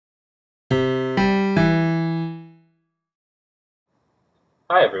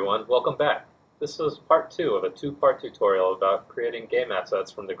Hi everyone, welcome back. This is part 2 of a two-part tutorial about creating game assets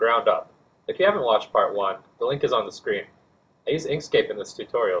from the ground up. If you haven't watched part 1, the link is on the screen. I use Inkscape in this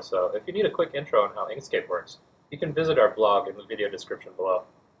tutorial, so if you need a quick intro on how Inkscape works, you can visit our blog in the video description below.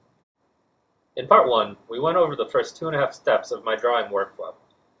 In part 1, we went over the first 2.5 steps of my drawing workflow.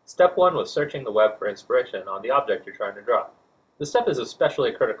 Step 1 was searching the web for inspiration on the object you're trying to draw. This step is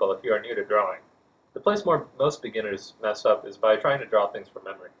especially critical if you are new to drawing. The place most beginners mess up is by trying to draw things from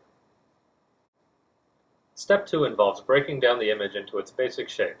memory. Step 2 involves breaking down the image into its basic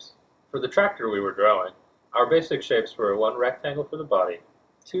shapes. For the tractor we were drawing, our basic shapes were 1 rectangle for the body,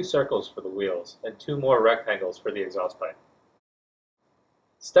 2 circles for the wheels, and 2 more rectangles for the exhaust pipe.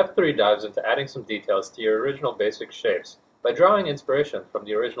 Step 3 dives into adding some details to your original basic shapes by drawing inspiration from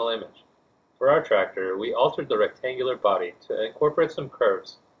the original image. For our tractor, we altered the rectangular body to incorporate some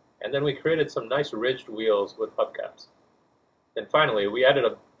curves, and then we created some nice ridged wheels with hubcaps. And finally, we added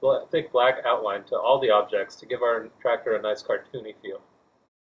a thick black outline to all the objects to give our tractor a nice cartoony feel.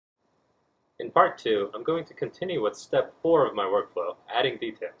 In part 2, I'm going to continue with step 4 of my workflow, adding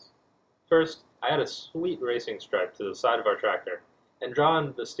details. First, I add a sweet racing stripe to the side of our tractor and draw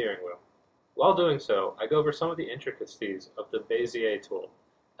on the steering wheel. While doing so, I go over some of the intricacies of the Bezier tool,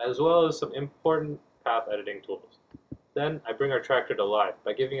 as well as some important path editing tools. Then, I bring our tractor to life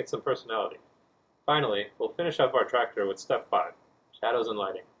by giving it some personality. Finally, we'll finish up our tractor with step 5, shadows and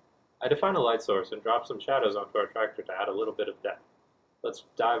lighting. I define a light source and drop some shadows onto our tractor to add a little bit of depth. Let's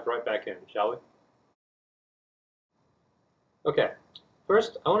dive right back in, shall we? Okay,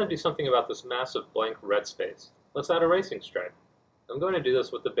 first I want to do something about this massive blank red space. Let's add a racing stripe. I'm going to do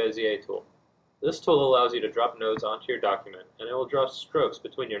this with the Bezier tool. This tool allows you to drop nodes onto your document, and it will draw strokes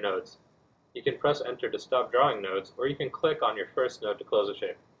between your nodes. You can press enter to stop drawing nodes, or you can click on your first node to close a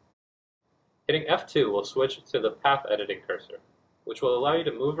shape. Hitting F2 will switch to the path editing cursor, which will allow you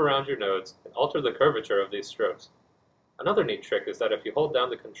to move around your nodes and alter the curvature of these strokes. Another neat trick is that if you hold down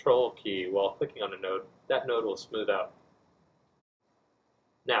the control key while clicking on a node, that node will smooth out.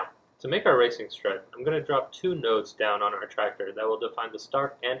 Now, to make our racing stripe, I'm going to drop 2 nodes down on our tractor that will define the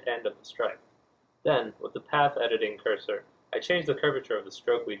start and end of the stripe. Then, with the path editing cursor, I change the curvature of the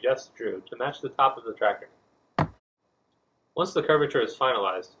stroke we just drew to match the top of the tractor. Once the curvature is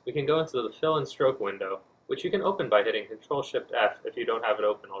finalized, we can go into the Fill and Stroke window, which you can open by hitting Ctrl-Shift-F if you don't have it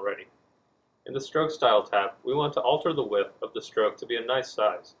open already. In the Stroke Style tab, we want to alter the width of the stroke to be a nice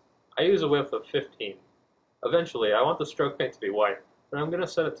size. I use a width of 15. Eventually, I want the stroke paint to be white, but I'm going to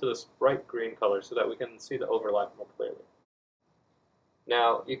set it to this bright green color so that we can see the overlap more clearly.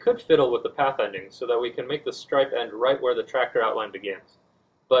 Now, you could fiddle with the path ending so that we can make the stripe end right where the tractor outline begins,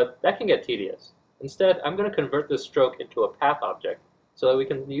 but that can get tedious. Instead, I'm going to convert this stroke into a path object so that we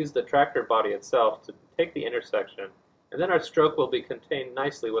can use the tractor body itself to take the intersection, and then our stroke will be contained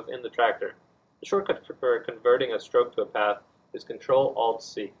nicely within the tractor. The shortcut for converting a stroke to a path is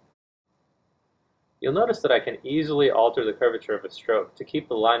Ctrl-Alt-C. You'll notice that I can easily alter the curvature of a stroke to keep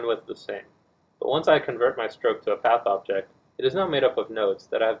the line width the same, but once I convert my stroke to a path object, it is now made up of nodes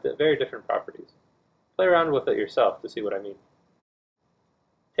that have very different properties. Play around with it yourself to see what I mean.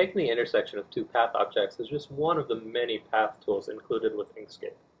 Taking the intersection of 2 path objects is just one of the many path tools included with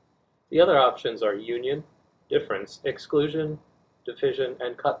Inkscape. The other options are union, difference, exclusion, division,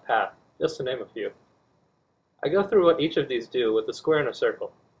 and cut path, just to name a few. I go through what each of these do with a square and a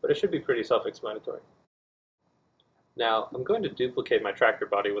circle, but it should be pretty self-explanatory. Now, I'm going to duplicate my tractor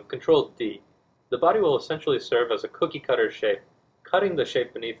body with Ctrl-D. The body will essentially serve as a cookie cutter shape, cutting the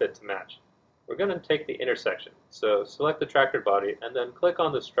shape beneath it to match. We're going to take the intersection, so select the tractor body and then click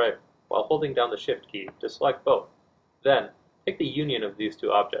on the stripe while holding down the Shift key to select both. Then, take the union of these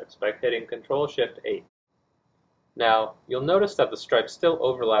 2 objects by hitting Ctrl-Shift-8. Now, you'll notice that the stripe still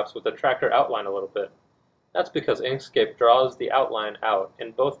overlaps with the tractor outline a little bit. That's because Inkscape draws the outline out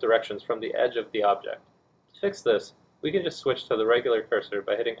in both directions from the edge of the object. To fix this, we can just switch to the regular cursor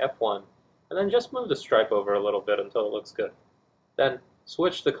by hitting F1, and then just move the stripe over a little bit until it looks good. Then,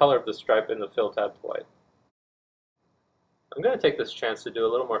 switch the color of the stripe in the Fill tab to white. I'm going to take this chance to do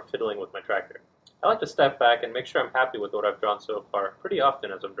a little more fiddling with my tractor. I like to step back and make sure I'm happy with what I've drawn so far pretty often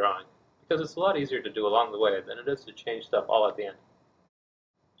as I'm drawing, because it's a lot easier to do along the way than it is to change stuff all at the end.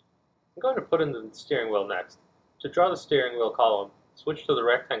 I'm going to put in the steering wheel next. To draw the steering wheel column, switch to the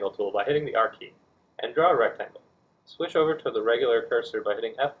rectangle tool by hitting the R key, and draw a rectangle. Switch over to the regular cursor by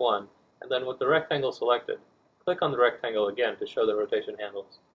hitting F1, and then with the rectangle selected, click on the rectangle again to show the rotation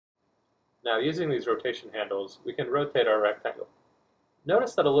handles. Now, using these rotation handles, we can rotate our rectangle.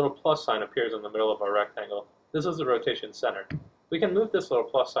 Notice that a little plus sign appears in the middle of our rectangle. This is the rotation center. We can move this little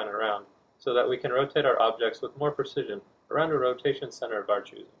plus sign around so that we can rotate our objects with more precision around a rotation center of our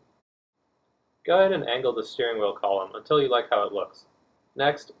choosing. Go ahead and angle the steering wheel column until you like how it looks.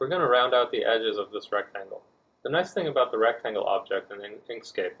 Next, we're going to round out the edges of this rectangle. The nice thing about the rectangle object in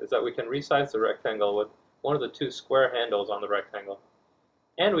Inkscape is that we can resize the rectangle with one of the two square handles on the rectangle.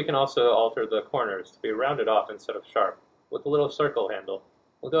 And we can also alter the corners to be rounded off instead of sharp, with a little circle handle.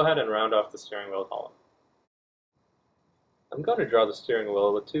 We'll go ahead and round off the steering wheel column. I'm going to draw the steering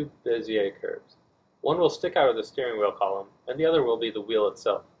wheel with two Bezier curves. One will stick out of the steering wheel column, and the other will be the wheel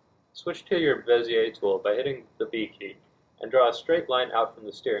itself. Switch to your Bezier tool by hitting the B key, and draw a straight line out from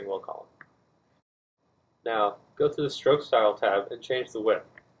the steering wheel column. Now, go to the Stroke Style tab and change the width.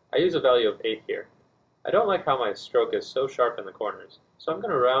 I use a value of 8 here. I don't like how my stroke is so sharp in the corners, so I'm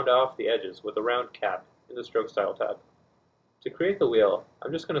going to round off the edges with a round cap in the Stroke Style tab. To create the wheel,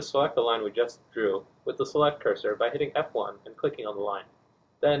 I'm just going to select the line we just drew with the select cursor by hitting F1 and clicking on the line.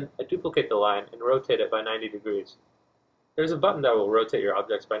 Then, I duplicate the line and rotate it by 90 degrees. There's a button that will rotate your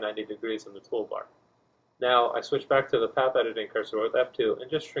objects by 90 degrees in the toolbar. Now, I switch back to the path editing cursor with F2 and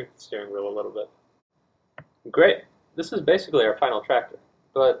just shrink the steering wheel a little bit. Great! This is basically our final tractor,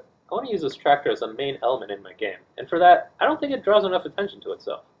 but I want to use this tractor as a main element in my game, and for that, I don't think it draws enough attention to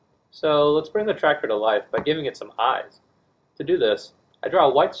itself. So let's bring the tractor to life by giving it some eyes. To do this, I draw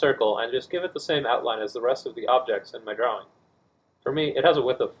a white circle and just give it the same outline as the rest of the objects in my drawing. For me, it has a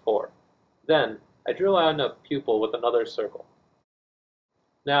width of 4. Then, I drill on a pupil with another circle.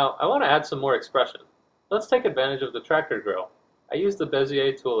 Now, I want to add some more expression. Let's take advantage of the tractor grill. I use the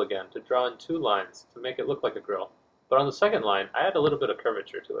Bezier tool again to draw in 2 lines to make it look like a grill, but on the second line, I add a little bit of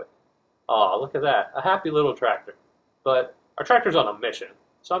curvature to it. Aw, look at that, a happy little tractor. But our tractor's on a mission,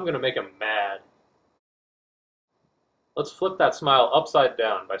 so I'm going to make him mad. Let's flip that smile upside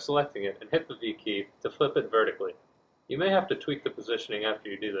down by selecting it and hit the V key to flip it vertically. You may have to tweak the positioning after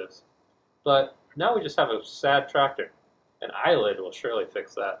you do this. But now we just have a sad tractor. An eyelid will surely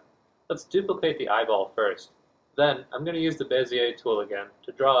fix that. Let's duplicate the eyeball first. Then, I'm going to use the Bezier tool again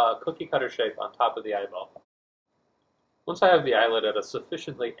to draw a cookie cutter shape on top of the eyeball. Once I have the eyelid at a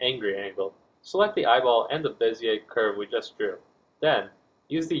sufficiently angry angle, select the eyeball and the Bezier curve we just drew. Then,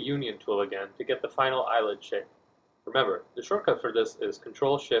 use the Union tool again to get the final eyelid shape. Remember, the shortcut for this is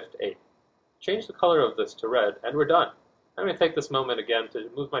Ctrl-Shift-8. Change the color of this to red, and we're done. I'm going to take this moment again to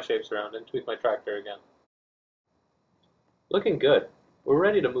move my shapes around and tweak my tractor again. Looking good. We're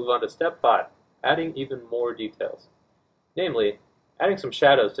ready to move on to step 5, adding even more details. Namely, adding some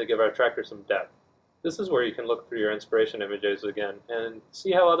shadows to give our tractor some depth. This is where you can look through your inspiration images again and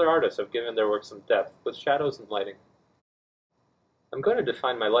see how other artists have given their work some depth with shadows and lighting. I'm going to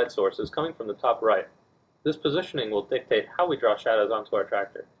define my light sources coming from the top right. This positioning will dictate how we draw shadows onto our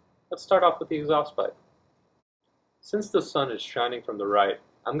tractor. Let's start off with the exhaust pipe. Since the sun is shining from the right,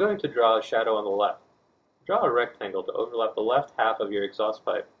 I'm going to draw a shadow on the left. Draw a rectangle to overlap the left half of your exhaust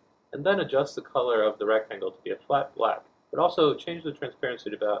pipe, and then adjust the color of the rectangle to be a flat black, but also change the transparency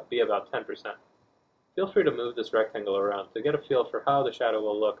to be about 10%. Feel free to move this rectangle around to get a feel for how the shadow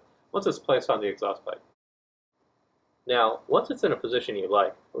will look once it's placed on the exhaust pipe. Now, once it's in a position you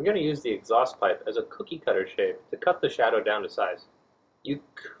like, we're going to use the exhaust pipe as a cookie cutter shape to cut the shadow down to size. You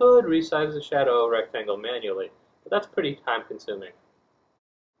could resize the shadow rectangle manually, but that's pretty time consuming.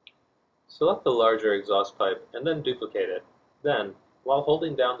 Select the larger exhaust pipe and then duplicate it. Then, while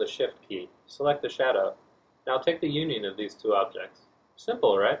holding down the Shift key, select the shadow. Now take the union of these two objects.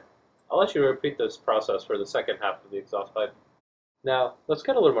 Simple, right? I'll let you repeat this process for the second half of the exhaust pipe. Now, let's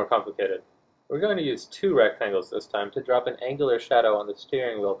get a little more complicated. We're going to use 2 rectangles this time to drop an angular shadow on the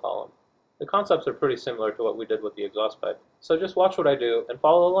steering wheel column. The concepts are pretty similar to what we did with the exhaust pipe, so just watch what I do and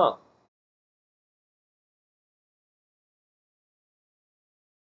follow along.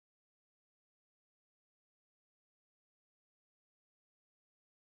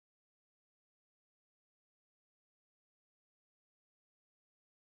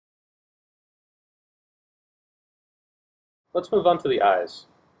 Let's move on to the eyes.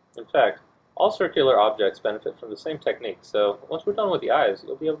 In fact, all circular objects benefit from the same technique, so once we're done with the eyes,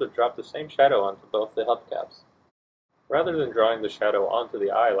 you'll be able to drop the same shadow onto both the hubcaps. Rather than drawing the shadow onto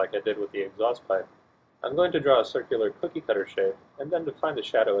the eye like I did with the exhaust pipe, I'm going to draw a circular cookie cutter shape and then define the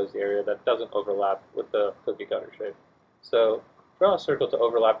shadow as the area that doesn't overlap with the cookie cutter shape. So, draw a circle to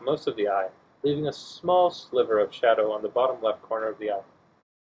overlap most of the eye, leaving a small sliver of shadow on the bottom left corner of the eye.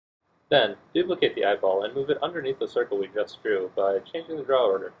 Then, duplicate the eyeball and move it underneath the circle we just drew by changing the draw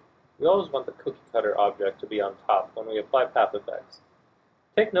order. We always want the cookie cutter object to be on top when we apply path effects.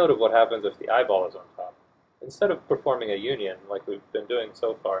 Take note of what happens if the eyeball is on top. Instead of performing a union like we've been doing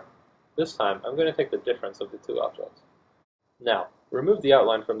so far, this time I'm going to take the difference of the two objects. Now, remove the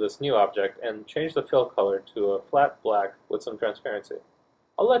outline from this new object and change the fill color to a flat black with some transparency.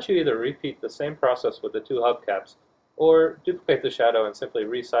 I'll let you either repeat the same process with the two hubcaps, or duplicate the shadow and simply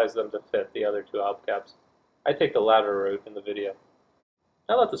resize them to fit the other two hubcaps. I take the latter route in the video.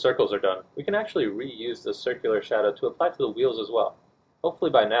 Now that the circles are done, we can actually reuse this circular shadow to apply to the wheels as well.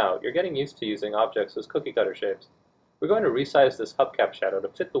 Hopefully by now, you're getting used to using objects as cookie cutter shapes. We're going to resize this hubcap shadow to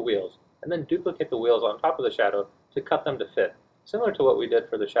fit the wheels, and then duplicate the wheels on top of the shadow to cut them to fit, similar to what we did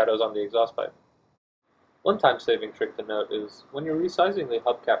for the shadows on the exhaust pipe. One time-saving trick to note is, when you're resizing the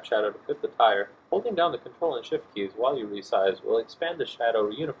hubcap shadow to fit the tire, holding down the Control and Shift keys while you resize will expand the shadow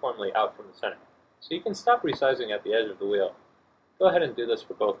uniformly out from the center, so you can stop resizing at the edge of the wheel. Go ahead and do this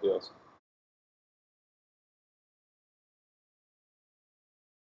for both wheels.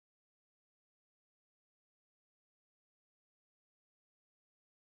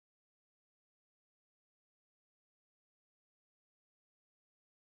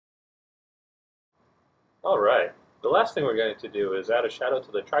 Alright, the last thing we're going to do is add a shadow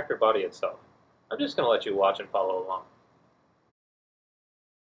to the tractor body itself. I'm just going to let you watch and follow along.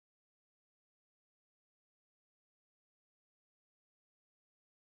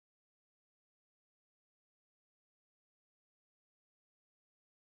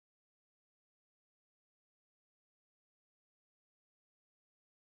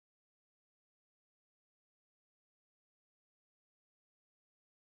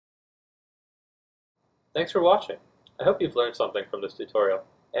 Thanks for watching. I hope you've learned something from this tutorial,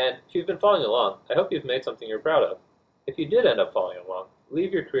 and if you've been following along, I hope you've made something you're proud of. If you did end up following along,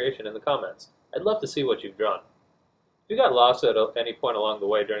 leave your creation in the comments. I'd love to see what you've drawn. If you got lost at any point along the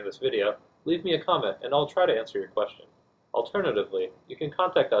way during this video, leave me a comment and I'll try to answer your question. Alternatively, you can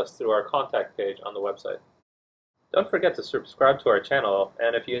contact us through our contact page on the website. Don't forget to subscribe to our channel,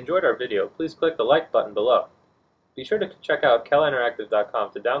 and if you enjoyed our video, please click the like button below. Be sure to check out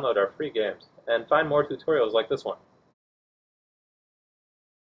KhelaInteractive.com to download our free games and find more tutorials like this one.